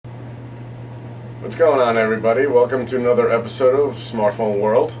What's going on, everybody? Welcome to another episode of Smartphone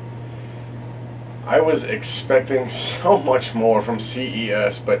World. I was expecting so much more from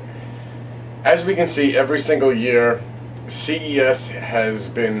CES, but as we can see, every single year CES has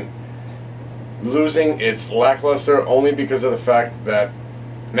been losing its lackluster only because of the fact that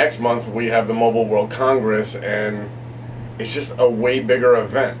next month we have the Mobile World Congress, and it's just a way bigger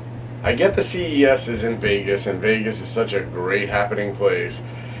event. I get the CES is in Vegas, and Vegas is such a great happening place.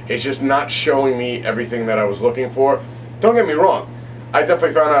 It's just not showing me everything that I was looking for. Don't get me wrong, I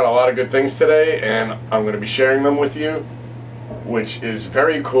definitely found out a lot of good things today, and I'm going to be sharing them with you, which is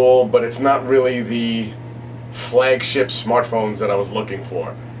very cool, but it's not really the flagship smartphones that I was looking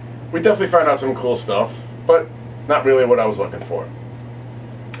for. We definitely found out some cool stuff, but not really what I was looking for.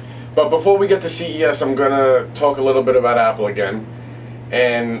 But before we get to CES, I'm going to talk a little bit about Apple again,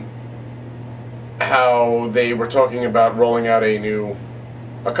 and how they were talking about rolling out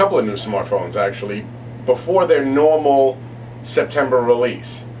a couple of new smartphones actually before their normal September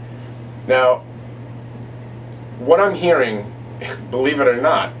release. Now, what I'm hearing, believe it or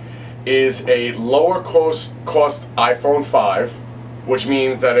not, is a lower cost iPhone 5, which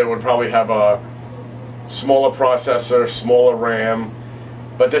means that it would probably have a smaller processor, smaller RAM,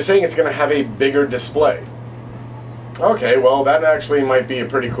 but they're saying it's going to have a bigger display. Okay, well, that actually might be a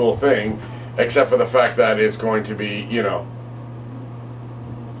pretty cool thing, except for the fact that it's going to be, you know,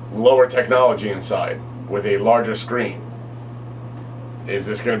 lower technology inside with a larger screen. Is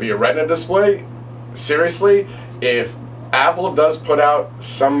this going to be a Retina display? Seriously? If Apple does put out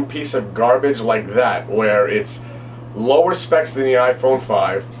some piece of garbage like that, where it's lower specs than the iPhone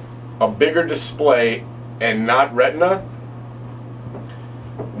 5, a bigger display, and not Retina,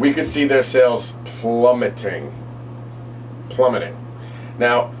 we could see their sales plummeting.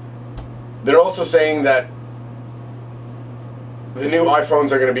 Now, they're also saying that the new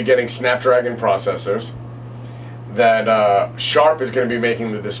iPhones are going to be getting Snapdragon processors, that Sharp is going to be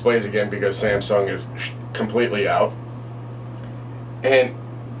making the displays again because Samsung is completely out, and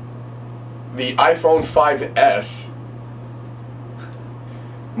the iPhone 5S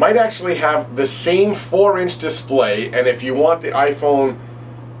might actually have the same 4-inch display, and if you want the iPhone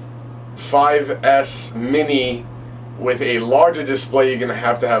 5S mini with a larger display, you're going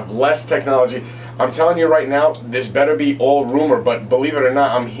to have less technology. I'm telling you right now, this better be all rumor, but believe it or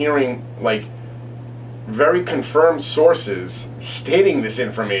not, I'm hearing like very confirmed sources stating this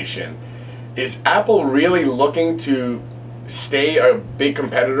information. Is Apple really looking to stay a big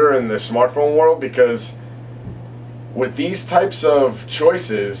competitor in the smartphone world? Because with these types of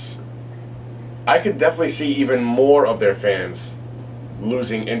choices, I could definitely see even more of their fans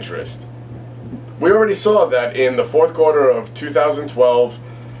losing interest. We already saw that in the fourth quarter of 2012,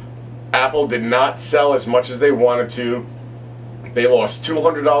 Apple did not sell as much as they wanted to. They lost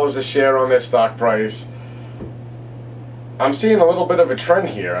 $200 a share on their stock price. I'm seeing a little bit of a trend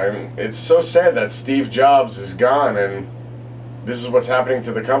here. I mean, it's so sad that Steve Jobs is gone, and this is what's happening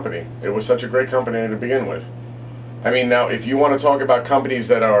to the company. It was such a great company to begin with. I mean, now, if you want to talk about companies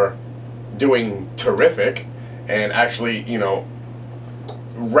that are doing terrific and actually, you know,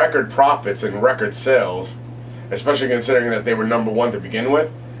 record profits and record sales, especially considering that they were number one to begin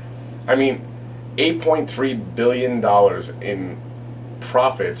with. I mean, $8.3 billion in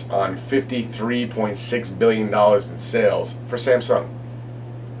profits on $53.6 billion in sales for Samsung.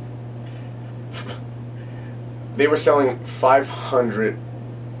 They were selling 500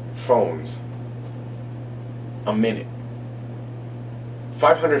 phones a minute.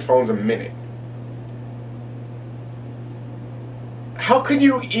 500 phones a minute. How could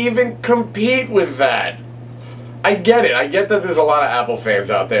you even compete with that? I get it. I get that there's a lot of Apple fans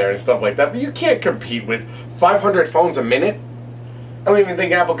out there and stuff like that, but you can't compete with 500 phones a minute. I don't even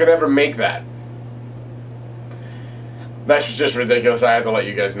think Apple could ever make that. That's just ridiculous. I had to let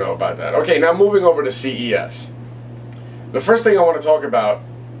you guys know about that. Okay, now moving over to CES. The first thing I want to talk about,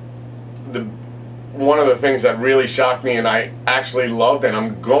 one of the things that really shocked me and I actually loved, and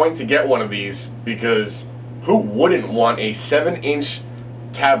I'm going to get one of these because who wouldn't want a 7-inch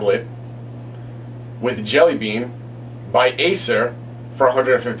tablet with Jelly Bean by Acer for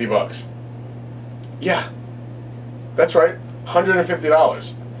 $150? Yeah, that's right,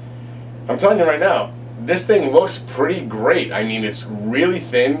 $150. I'm telling you right now, this thing looks pretty great. I mean, it's really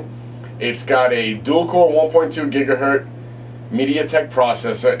thin. It's got a dual-core 1.2 gigahertz MediaTek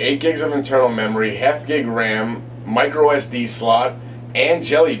processor, 8 gigs of internal memory, half gig RAM, micro SD slot, and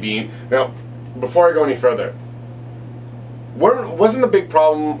Jelly Bean. Now, before I go any further, wasn't the big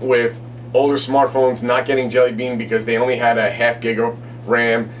problem with older smartphones not getting Jelly Bean because they only had a half gig of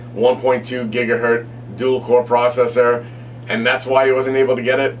RAM, 1.2 gigahertz dual core processor, and that's why he wasn't able to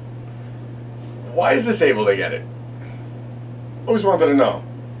get it? Why is this able to get it? Always wanted to know.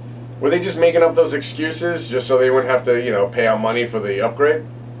 Were they just making up those excuses just so they wouldn't have to, you know, pay out money for the upgrade?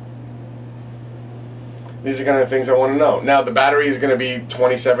 These are kind of things I want to know. Now, the battery is going to be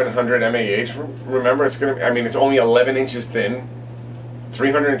 2700 mAh. Remember, it's going to, I mean, it's only 11 inches thin,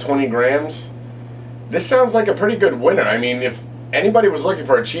 320 grams. This sounds like a pretty good winner. I mean, if anybody was looking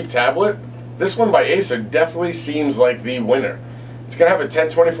for a cheap tablet, this one by Acer definitely seems like the winner. It's going to have a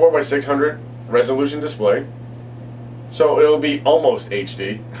 1024 by 600 resolution display, so it'll be almost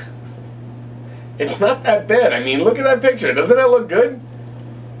HD. It's not that bad. I mean, look at that picture. Doesn't that look good?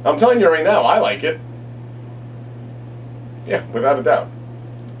 I'm telling you right now, I like it. Yeah, without a doubt.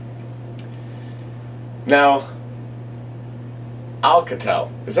 Now,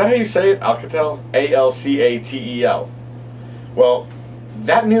 Alcatel. Is that how you say it? Alcatel? A-L-C-A-T-E-L. Well,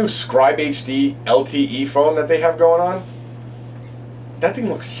 that new Scribe HD LTE phone that they have going on, that thing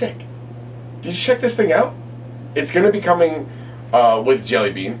looks sick. Did you check this thing out? It's going to be coming with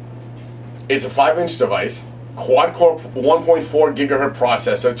Jelly Bean. It's a 5-inch device, quad-core 1.4 gigahertz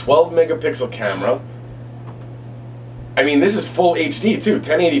processor, 12 megapixel camera. I mean, this is full HD too,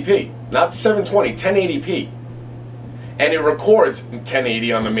 1080p, not 720, 1080p. And it records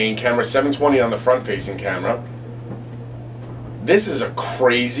 1080 on the main camera, 720 on the front-facing camera. This is a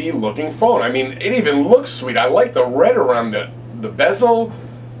crazy looking phone. I mean, it even looks sweet. I like the red around the bezel.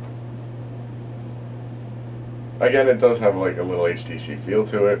 Again, it does have like a little HTC feel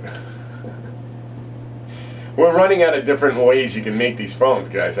to it. We're running out of different ways you can make these phones,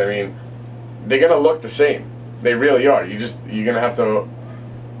 guys. I mean, they're gonna look the same. They really are. You're gonna have to,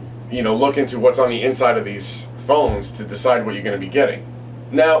 you know, look into what's on the inside of these phones to decide what you're gonna be getting.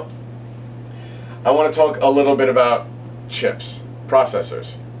 Now, I want to talk a little bit about chips,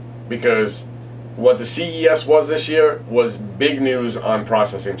 processors, because what the CES was this year was big news on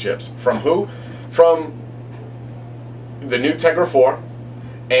processing chips. From who? From the new Tegra 4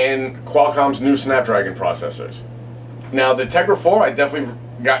 and Qualcomm's new Snapdragon processors. Now, the Tegra 4, I definitely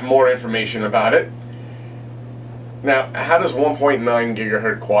got more information about it. Now, how does 1.9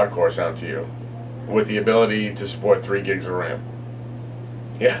 gigahertz quad core sound to you with the ability to support 3 gigs of RAM?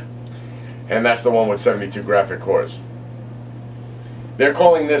 Yeah, and that's the one with 72 graphic cores. They're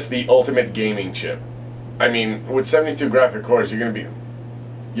calling this the ultimate gaming chip. I mean, with 72 graphic cores, your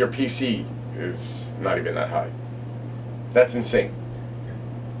PC is not even that high. That's insane.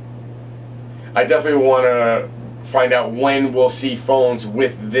 I definitely want to find out when we'll see phones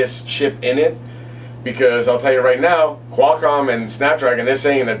with this chip in it, because I'll tell you right now, Qualcomm and Snapdragon, they're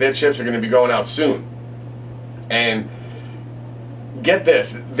saying that their chips are going to be going out soon. And get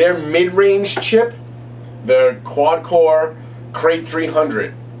this, their mid-range chip, the quad-core Crate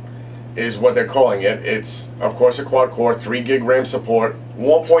 300 is what they're calling it. It's, of course, a quad-core, 3 gig RAM support,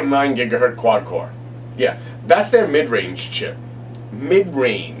 1.9 gigahertz quad-core. Yeah, that's their mid-range chip.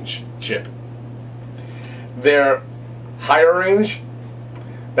 Mid-range chip. Their higher range,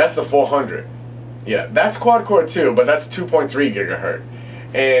 that's the 400. Yeah, that's quad-core too, but that's 2.3 gigahertz.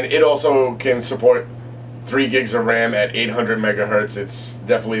 And it also can support 3 gigs of RAM at 800 megahertz. It's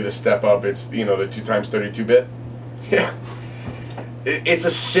definitely the step up. It's, you know, the 2x 32-bit. Yeah. It's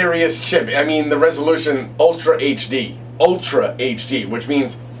a serious chip. I mean, the resolution, Ultra HD. Ultra HD, which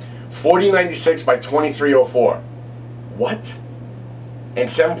means 4096 by 2304. What? And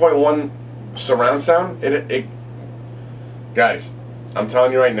 7.1 surround sound? Guys, I'm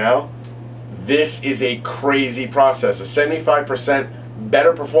telling you right now, this is a crazy processor. 75%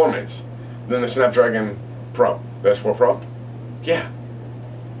 better performance than the Snapdragon Pro. The S4 Pro? Yeah.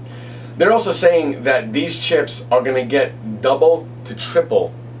 They're also saying that these chips are going to get double to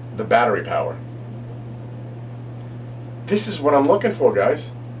triple the battery power. This is what I'm looking for,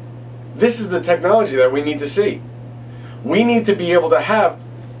 guys. This is the technology that we need to see. We need to be able to have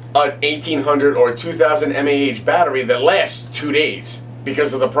an 1800 or 2000 mAh battery that lasts 2 days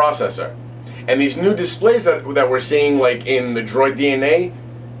because of the processor. And these new displays that we're seeing, like in the Droid DNA,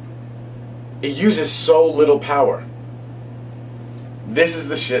 it uses so little power. This is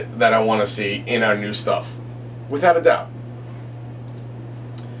the shit that I want to see in our new stuff, without a doubt.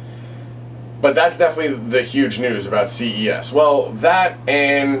 But that's definitely the huge news about CES. Well, that,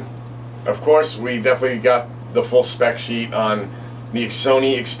 and of course we definitely got the full spec sheet on the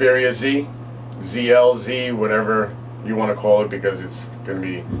Sony Xperia Z, ZL, Z, whatever you want to call it, because it's going to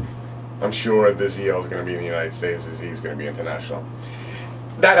be, I'm sure the ZL is going to be in the United States, the Z is going to be international.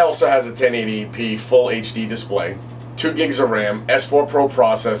 That also has a 1080p full HD display, 2 gigs of RAM, S4 Pro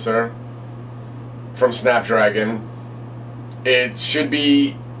processor from Snapdragon. It should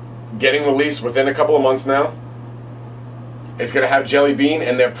be getting released within a couple of months now. It's going to have Jelly Bean,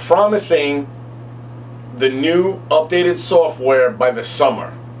 and they're promising the new updated software by the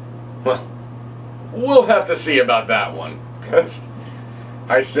summer. Well, we'll have to see about that one, because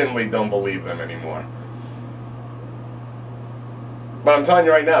I simply don't believe them anymore. But I'm telling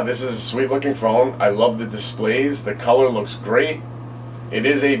you right now, this is a sweet looking phone. I love the displays. The color looks great. It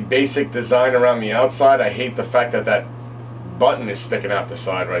is a basic design around the outside. I hate the fact that that button is sticking out the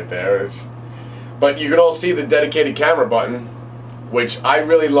side right there. But you can all see the dedicated camera button, which I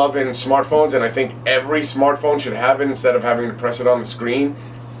really love in smartphones, and I think every smartphone should have it instead of having to press it on the screen.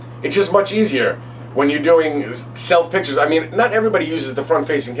 It's just much easier when you're doing self-pictures. I mean, not everybody uses the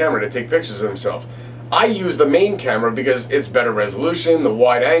front-facing camera to take pictures of themselves. I use the main camera because it's better resolution, the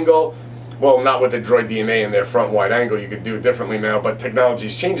wide angle. Well, not with the Droid DNA in their front wide angle. You could do it differently now, but technology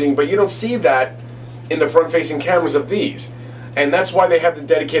is changing. But you don't see that in the front-facing cameras of these. And that's why they have the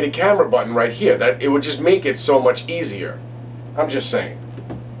dedicated camera button right here. That it would just make it so much easier. I'm just saying.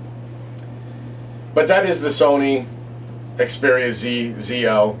 But that is the Sony Xperia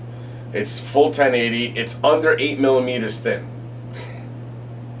ZL. It's full 1080. It's under 8mm thin.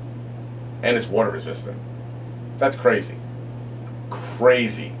 And it's water resistant. That's crazy.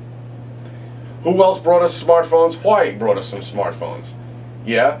 Crazy. Who else brought us smartphones? Huawei brought us some smartphones.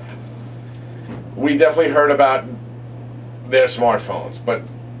 Yeah. We definitely heard about their smartphones. But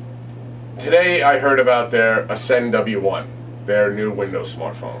today I heard about their Ascend W1. Their new Windows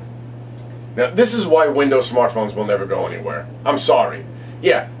smartphone. Now, this is why Windows smartphones will never go anywhere. I'm sorry.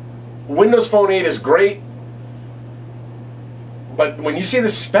 Yeah, Windows Phone 8 is great, but when you see the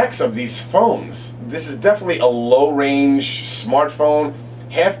specs of these phones, this is definitely a low-range smartphone,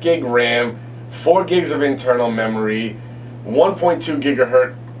 half gig RAM, 4 gigs of internal memory, 1.2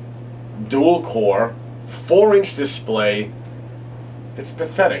 gigahertz dual core, 4-inch display. It's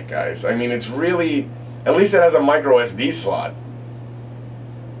pathetic, guys. I mean, it's really... At least it has a micro SD slot.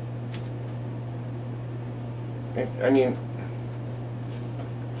 I mean,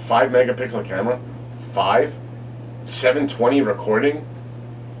 5 megapixel camera? 5? 720 recording?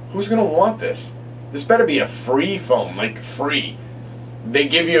 Who's gonna want this? This better be a free phone, like free. They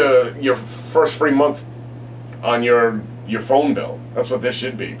give you your first free month on your phone bill. That's what this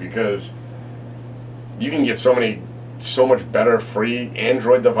should be, because you can get so much better free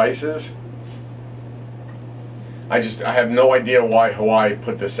Android devices. I have no idea why Huawei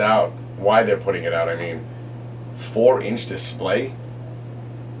put this out, why they're putting it out. I mean, 4-inch display?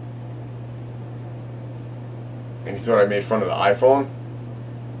 And you thought I made fun of the iPhone?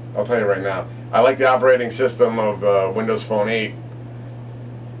 I'll tell you right now, I like the operating system of Windows Phone 8,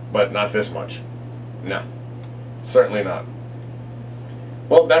 but not this much. No, certainly not.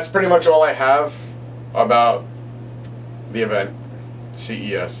 Well, that's pretty much all I have about the event,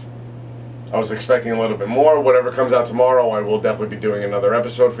 CES. I was expecting a little bit more. Whatever comes out tomorrow, I will definitely be doing another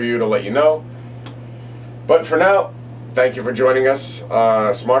episode for you to let you know. But for now, thank you for joining us,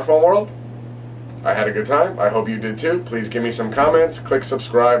 Smartphone World. I had a good time. I hope you did too. Please give me some comments, click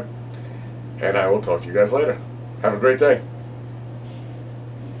subscribe, and I will talk to you guys later. Have a great day.